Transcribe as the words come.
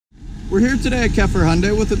We're here today at Keffer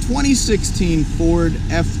Hyundai with a 2016 Ford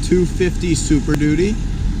F250 Super Duty.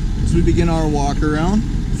 As we begin our walk around,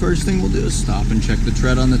 first thing we'll do is stop and check the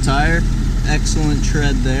tread on the tire. Excellent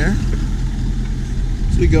tread there.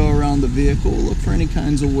 As we go around the vehicle, we'll look for any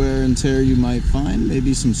kinds of wear and tear you might find.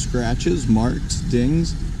 Maybe some scratches, marks,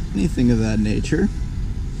 dings, anything of that nature.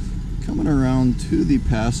 Coming around to the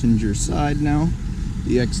passenger side now.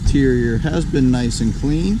 The exterior has been nice and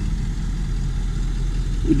clean.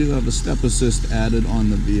 We do have a step assist added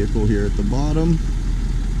on the vehicle here at the bottom.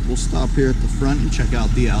 We'll stop here at the front and check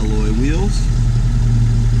out the alloy wheels.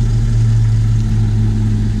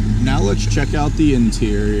 Now let's check out the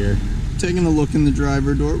interior. Taking a look in the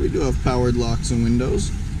driver door, we do have powered locks and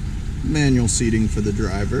windows. Manual seating for the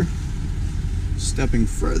driver. Stepping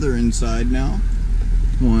further inside now.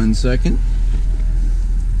 One second.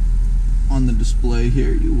 On the display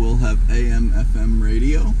here, you will have AM/FM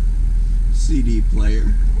radio. CD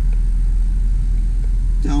player.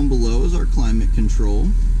 Down below is our climate control.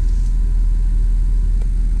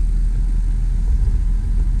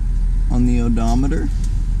 On the odometer,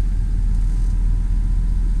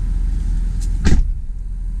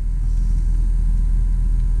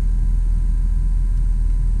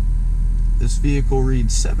 this vehicle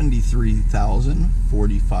reads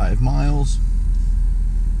 73,045 miles.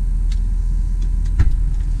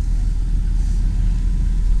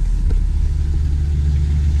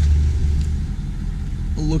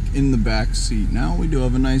 Look in the back seat now. We do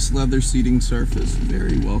have a nice leather seating surface,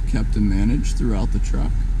 very well kept and managed throughout the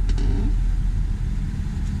truck.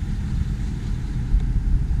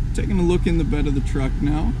 Taking a look in the bed of the truck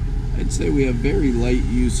now, I'd say we have very light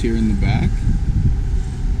use here in the back.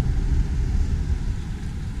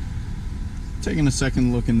 Taking a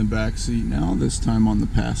second look in the back seat now, this time on the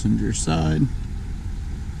passenger side.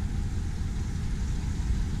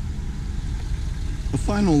 A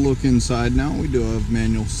final look inside now. We do have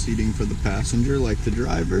manual seating for the passenger like the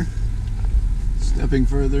driver. Stepping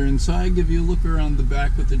further inside, give you a look around the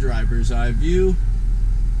back with the driver's eye view.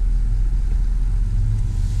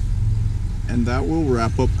 And that will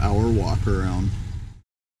wrap up our walk around.